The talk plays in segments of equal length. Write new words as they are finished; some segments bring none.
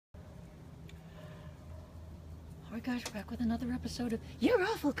Alright guys, we're back with another episode of You're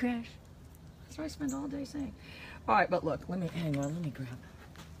Awful, Crash. That's what I spend all day saying. Alright, but look, hang on, let me grab.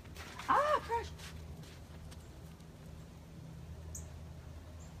 Ah, Crash!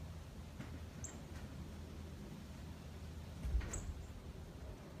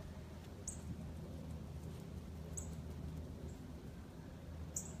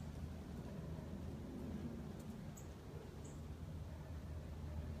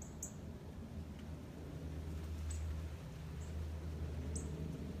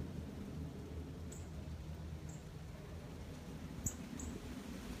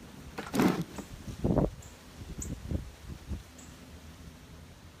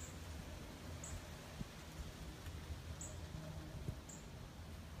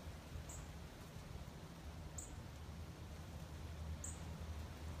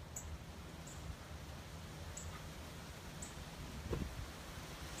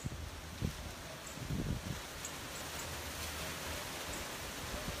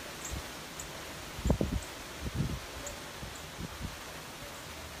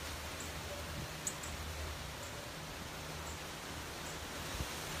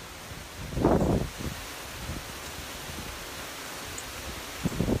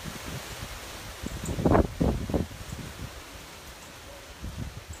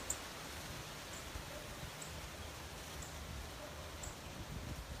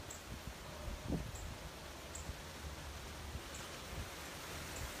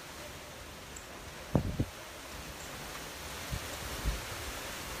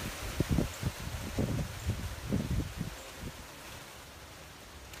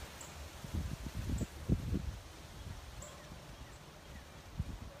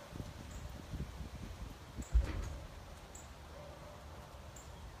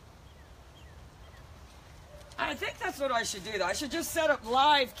 I think that's what I should do, though. I should just set up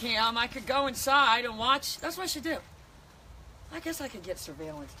live cam. I could go inside and watch. That's what I should do. I guess I could get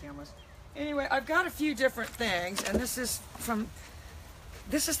surveillance cameras. Anyway, I've got a few different things, and this is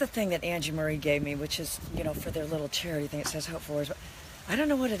the thing that Angie Marie gave me, which is, you know, for their little charity thing. It says Hope for But I don't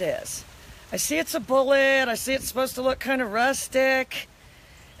know what it is. I see it's a bullet. I see it's supposed to look kind of rustic.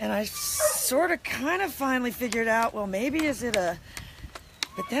 And I sort of kind of finally figured out, well, maybe is it a...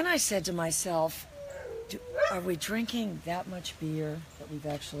 But then I said to myself, are we drinking that much beer that we've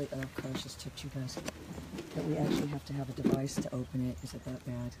actually... Oh, gosh, this tipped you guys. That we actually have to have a device to open it. Is it that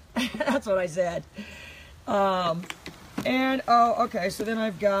bad? That's what I said. Okay, so then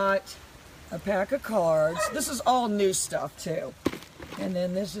I've got a pack of cards. This is all new stuff, too. And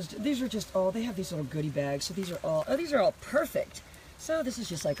then these are just all... They have these little goodie bags, so these are all perfect. So this is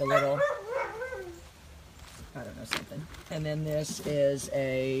just like a little... I don't know, something. And then this is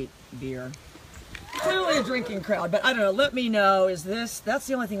a beer. Clearly a drinking crowd, but I don't know. Let me know. That's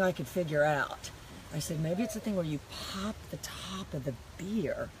the only thing I could figure out. I said, maybe it's the thing where you pop the top of the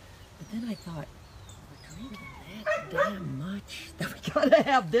beer. But then I thought, we're drinking that damn much that we gotta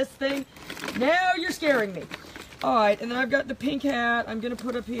have this thing? Now you're scaring me. All right, and then I've got the pink hat I'm gonna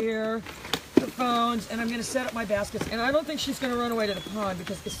put up here, the phones, and I'm gonna set up my baskets. And I don't think she's gonna run away to the pond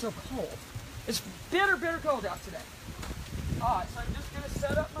because it's so cold. It's bitter, bitter cold out today. All right, so I'm just gonna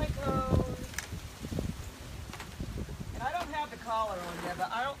set up my clothes. I don't have the collar on yet,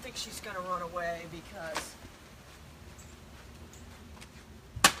 but I don't think she's going to run away because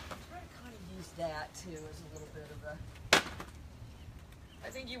I'm trying to kind of use that too as a little bit of a...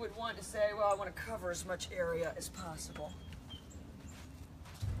 I think you would want to say, well, I want to cover as much area as possible.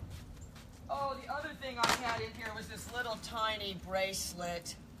 Oh, the other thing I had in here was this little tiny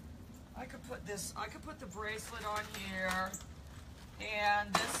bracelet. I could put the bracelet on here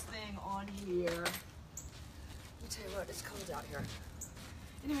and this thing on here. Let me tell you what, it's cold out here.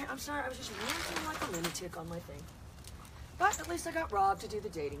 Anyway, I'm sorry, I was just ranting like a lunatic on my thing. But at least I got Rob to do the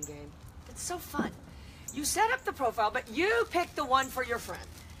dating game. It's so fun. You set up the profile, but you pick the one for your friend.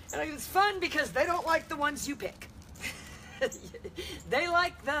 And it's fun because they don't like the ones you pick. They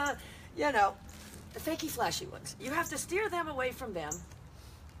like the, you know, the fakey flashy ones. You have to steer them away from them.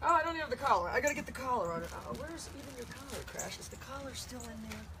 Oh, I don't have the collar. I gotta get the collar on it. Oh, where's even your collar, Crash? Is the collar still in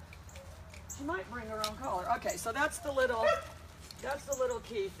there? She might bring her own collar. Okay, so that's the little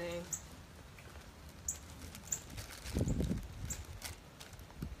key thing.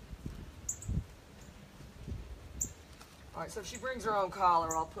 All right, so if she brings her own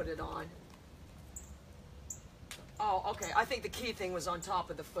collar, I'll put it on. Oh, okay, I think the key thing was on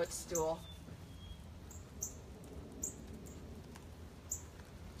top of the footstool.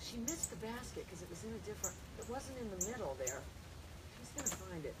 She missed the basket because it was in a different, it wasn't in the middle there. She's gonna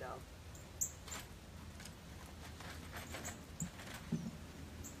find it though.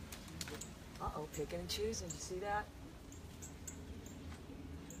 Uh-oh. picking and choosing. You see that?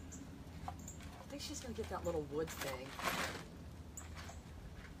 I think she's going to get that little wood thing.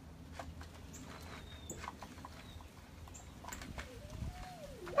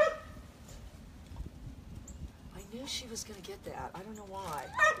 I knew she was going to get that. I don't know why.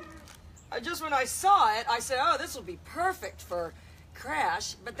 Just when I saw it, I said, oh, this will be perfect for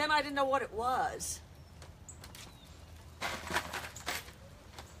Crash, but then I didn't know what it was.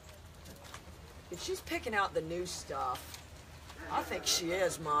 If she's picking out the new stuff, I think she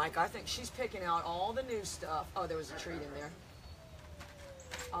is, Mike. I think she's picking out all the new stuff. Oh, there was a treat in there.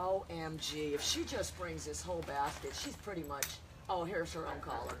 OMG. If she just brings this whole basket, she's pretty much... Oh, here's her own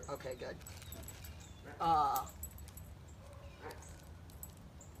collar. Okay, good.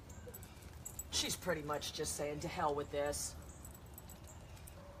 She's pretty much just saying, to hell with this.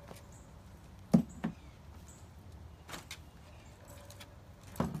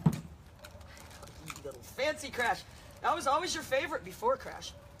 Little fancy Crash. That was always your favorite before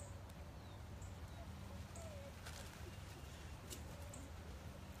Crash.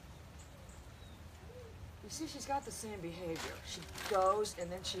 You see, she's got the same behavior. She goes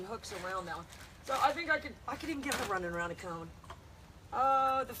and then she hooks around now. So I think I could even get her running around a cone.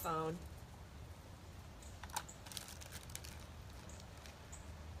 Oh, the phone.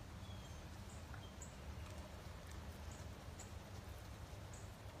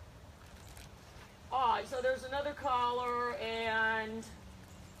 Alright, so there's another collar and,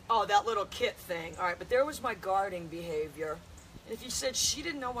 oh, that little kit thing. Alright, but there was my guarding behavior. And if you said she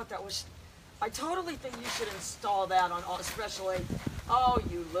didn't know what that was, I totally think you should install that on, especially, oh,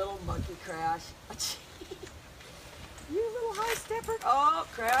 you little monkey Crash. You little high stepper. Oh,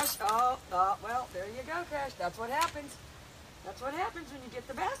 Crash. Oh, well, there you go, Crash. That's what happens. That's what happens when you get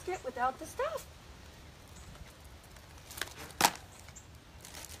the basket without the stuff.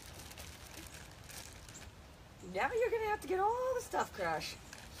 Now you're going to have to get all the stuff, Crash.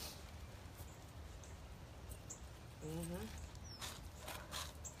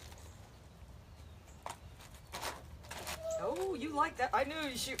 Oh, you like that. I knew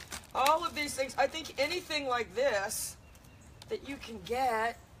you should. All of these things. I think anything like this that you can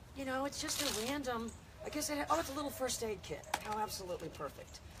get, you know, it's just a random, I guess, oh, it's a little first aid kit. How absolutely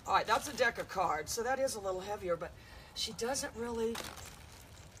perfect. All right, that's a deck of cards, so that is a little heavier, but she doesn't really...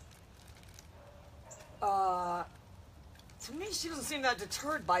 To me, she doesn't seem that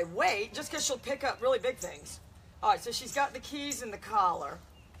deterred by weight, just because she'll pick up really big things. All right, so she's got the keys and the collar.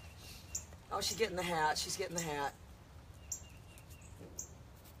 Oh, she's getting the hat. She's getting the hat.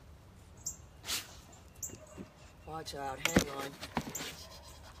 Watch out. Hang on.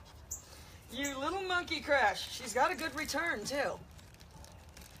 You little monkey Crash. She's got a good return, too.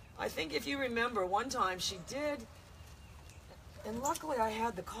 I think if you remember, one time she did... And luckily I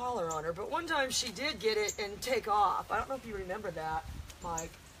had the collar on her, but one time she did get it and take off. I don't know if you remember that,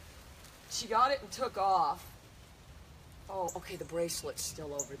 Mike. She got it and took off. Oh, okay, the bracelet's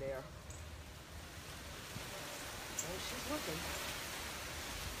still over there. Oh, she's looking.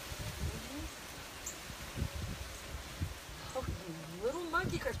 Oh, you little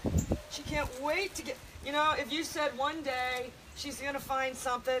monkey Crash. She can't wait to get... You know, if you said one day she's going to find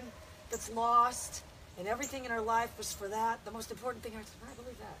something that's lost... And everything in her life was for that. The most important thing, I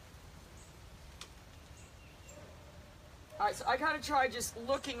believe that. All right, so I got to try just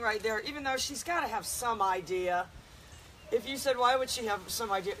looking right there, even though she's got to have some idea. If you said, why would she have some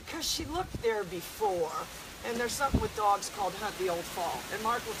idea? Because she looked there before. And there's something with dogs called Hunt the Old Fall. And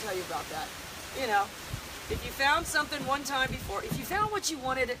Mark will tell you about that. You know, if you found something one time before, if you found what you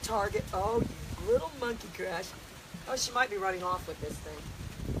wanted at Target, oh, you little monkey Crash. Oh, she might be running off with this thing.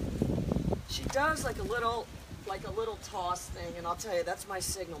 She does like a little toss thing, and I'll tell you, that's my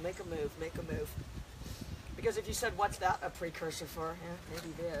signal. Make a move, make a move. Because if you said, what's that a precursor for? Yeah,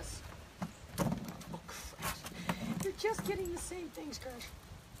 maybe this. Oh, Crash. You're just getting the same things, Crash.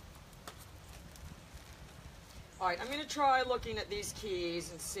 All right, I'm going to try looking at these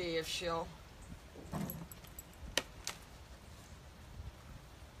keys and see if she'll...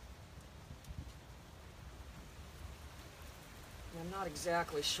 I'm not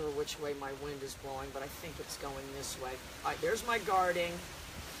exactly sure which way my wind is blowing, but I think it's going this way. All right, there's my guarding.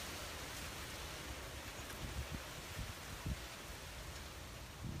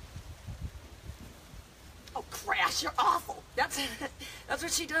 Oh, Crash, you're awful. That's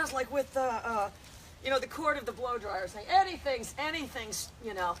what she does, like with you know, the cord of the blow dryer, saying anything's,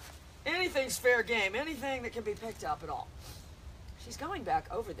 you know, anything's fair game, anything that can be picked up at all. She's going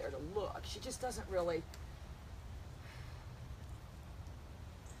back over there to look. She just doesn't really...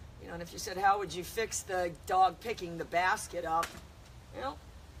 You know, and if you said, how would you fix the dog picking the basket up? Well,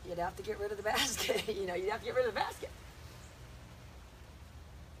 you'd have to get rid of the basket. You know, you'd have to get rid of the basket.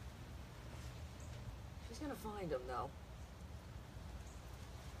 She's going to find them, though.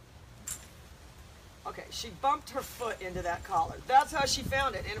 Okay, she bumped her foot into that collar. That's how she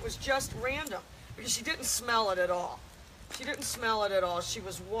found it, and it was just random because she didn't smell it at all. She didn't smell it at all. She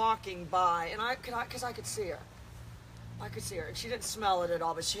was walking by, and because I could see her. I could see her, and she didn't smell it at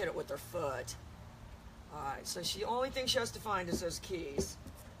all, but she hit it with her foot. All right, so the only thing she has to find is those keys.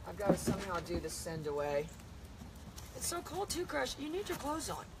 I've got to somehow do the send away. It's so cold too, Crush. You need your clothes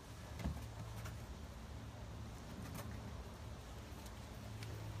on.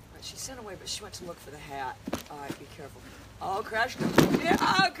 She sent away, but she went to look for the hat. All right, be careful. Oh, Crash. Yeah,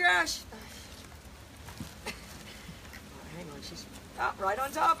 oh, Crash. Oh, hang on. She's right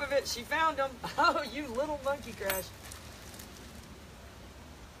on top of it. She found him. Oh, you little monkey, Crash.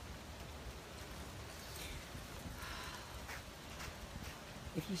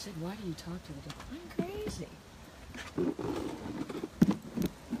 If you said, why do you talk to the dog? I'm crazy.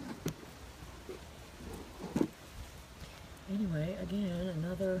 Anyway, again,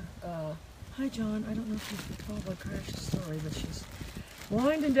 another, hi John, I don't know if you've been told by Crash's story, but she's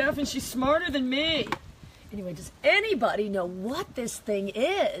blind and deaf and she's smarter than me. Anyway, does anybody know what this thing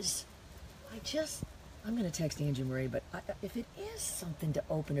is? I'm going to text Angie Marie, but if it is something to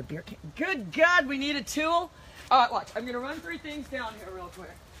open a beer can, good God, we need a tool. All right, watch, I'm going to run 3 things down here real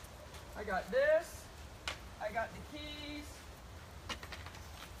quick. I got this, I got the keys,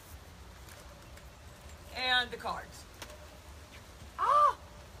 and the cards. Ah!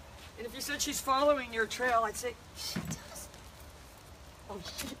 And if you said she's following your trail, I'd say, she does. Oh,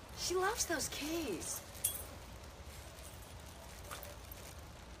 she loves those keys.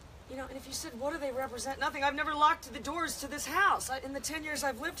 You know, and if you said, what do they represent? Nothing. I've never locked the doors to this house in the 10 years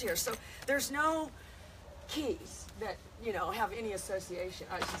I've lived here. So there's no keys that, you know, have any association.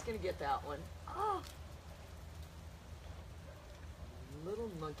 All right, she's going to get that one. Oh.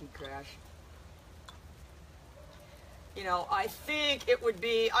 Little monkey, Crash. You know, I think it would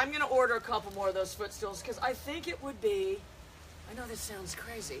be, I'm going to order a couple more of those footstools because I think it would be, I know this sounds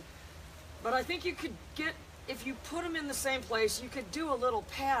crazy, but I think you could get, if you put them in the same place, you could do a little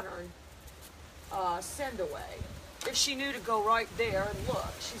pattern send away. If she knew to go right there and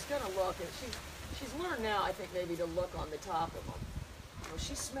look, she's going to look, and she's learned now, I think, maybe to look on the top of them. Oh,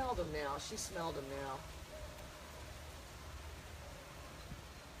 she smelled them now. She smelled them now.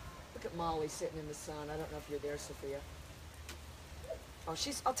 Look at Molly sitting in the sun. I don't know if you're there, Sophia. Oh,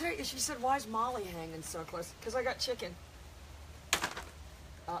 I'll tell you, she said, why is Molly hanging so close? Because I got chicken.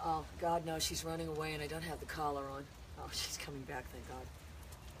 Uh-oh. God, no, she's running away and I don't have the collar on. Oh, she's coming back, thank God.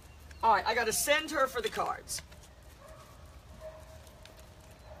 All right, I got to send her for the cards.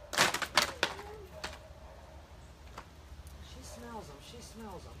 She smells them. She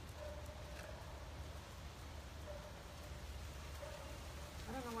smells them.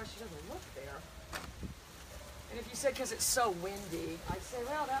 I don't know why she doesn't look there. And if you said because it's so windy, I'd say,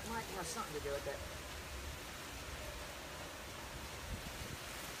 well, that might have something to do with it.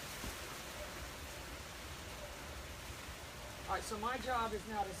 All right, so my job is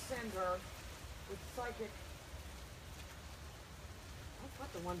now to send her with psychic. I'll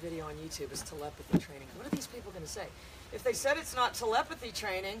put the one video on YouTube as telepathy training. What are these people going to say? If they said it's not telepathy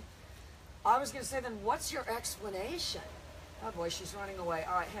training, I was going to say, then what's your explanation? Oh boy, she's running away.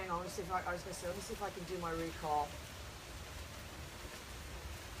 All right, hang on. Let me see if I was going to say, let me see if I can do my recall.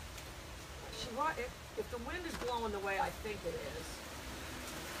 If the wind is blowing the way I think it is.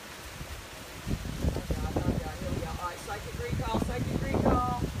 Oh God, here we go. All right, psychic recall, psychic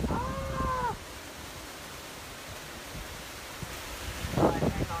recall. Ah! All right,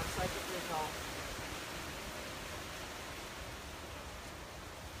 hang on, psychic recall.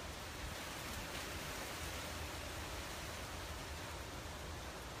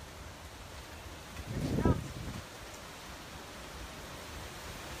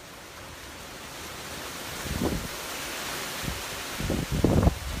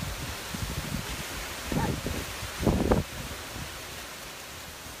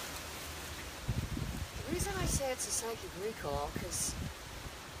 It's a psychic recall because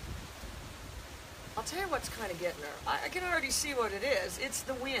I'll tell you what's kind of getting her. I can already see what it is. It's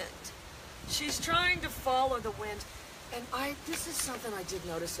the wind. She's trying to follow the wind, and this is something I did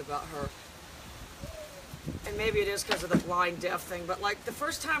notice about her. And maybe it is because of the blind deaf thing, but like the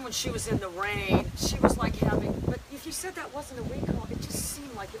first time when she was in the rain, she was like having, but if you said that wasn't a recall, it just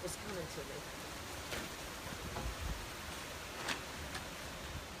seemed like it was coming to me.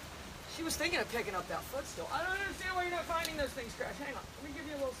 She was thinking of picking up that footstool. I don't understand why you're not finding those things, Crash. Hang on. Let me give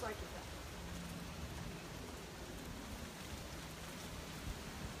you a little psychic back.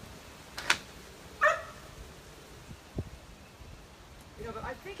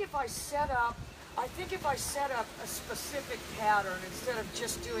 think if I set up a specific pattern instead of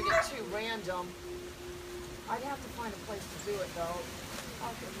just doing it too random, I'd have to find a place to do it though.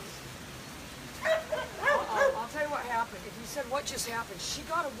 Oh goodness. I'll tell you what happened. If you said what just happened, she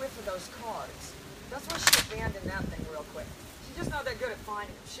got a whiff of those cards. That's why she abandoned that thing real quick. She's just not that good at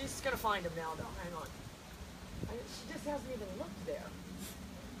finding them. She's gonna find them now though. Hang on. She just hasn't even looked there.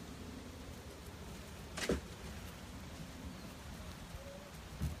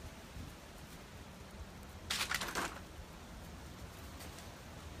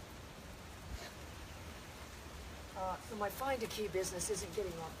 So my find a key business isn't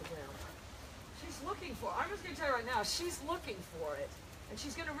getting off the ground. She's looking for it. I'm just going to tell you right now, she's looking for it. And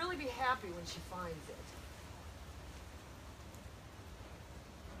she's going to really be happy when she finds it.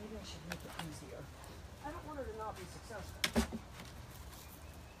 Maybe I should make it easier. I don't want her to not be successful.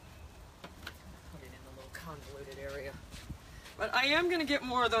 Put it in the little convoluted area. But I am going to get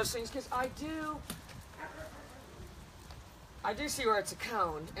more of those things because I do see where it's a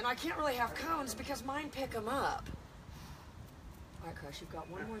cone. And I can't really have cones because mine pick them up. All right, Crush, you've got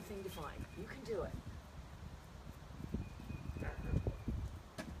one more thing to find. You can do it.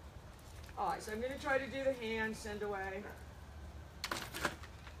 All right, so I'm going to try to do the hand, send away.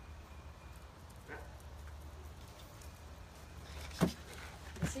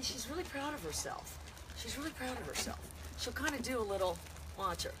 And see, she's really proud of herself. She's really proud of herself. She'll kind of do a little,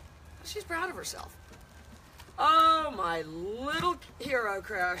 watch her. She's proud of herself. Oh, my little hero,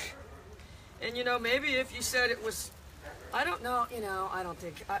 Crush. And, you know, maybe if you said it was, I don't know, you know, I don't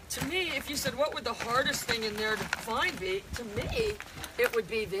think, to me, if you said what would the hardest thing in there to find be, to me, it would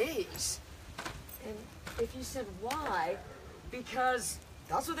be these. And if you said why, because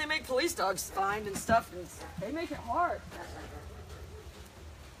that's what they make police dogs find and stuff, and they make it hard.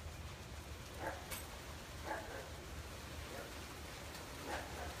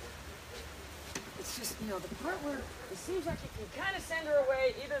 It's just, you know, the part where it seems like you can kind of send her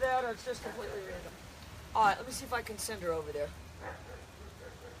away, either that or it's just completely random. All right, let me see if I can send her over there.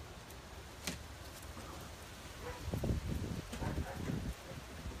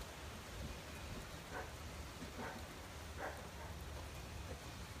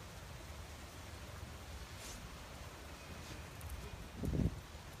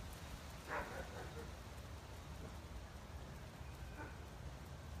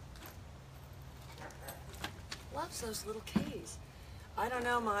 Loves those little keys. I don't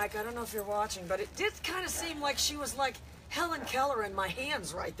know, Mike. I don't know if you're watching, but it did kind of seem like she was like Helen Keller in my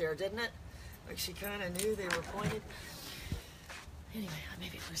hands right there, didn't it? Like she kind of knew they were pointed. Anyway, I may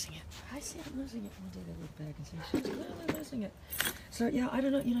be losing it. I see I'm losing it. One day they look back and say, she's clearly losing it. So, yeah, I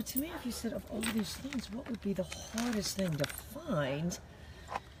don't know. You know, to me, if you said of all these things, what would be the hardest thing to find?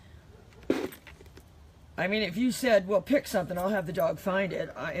 I mean, if you said, well, pick something, I'll have the dog find it,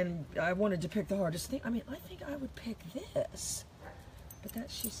 and I wanted to pick the hardest thing, I mean, I think I would pick this. But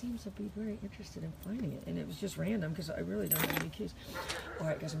that she seems to be very interested in finding it, and it was just random because I really don't have any keys. All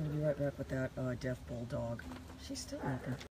right, guys, I'm going to be right back with that deaf bulldog. She's still looking.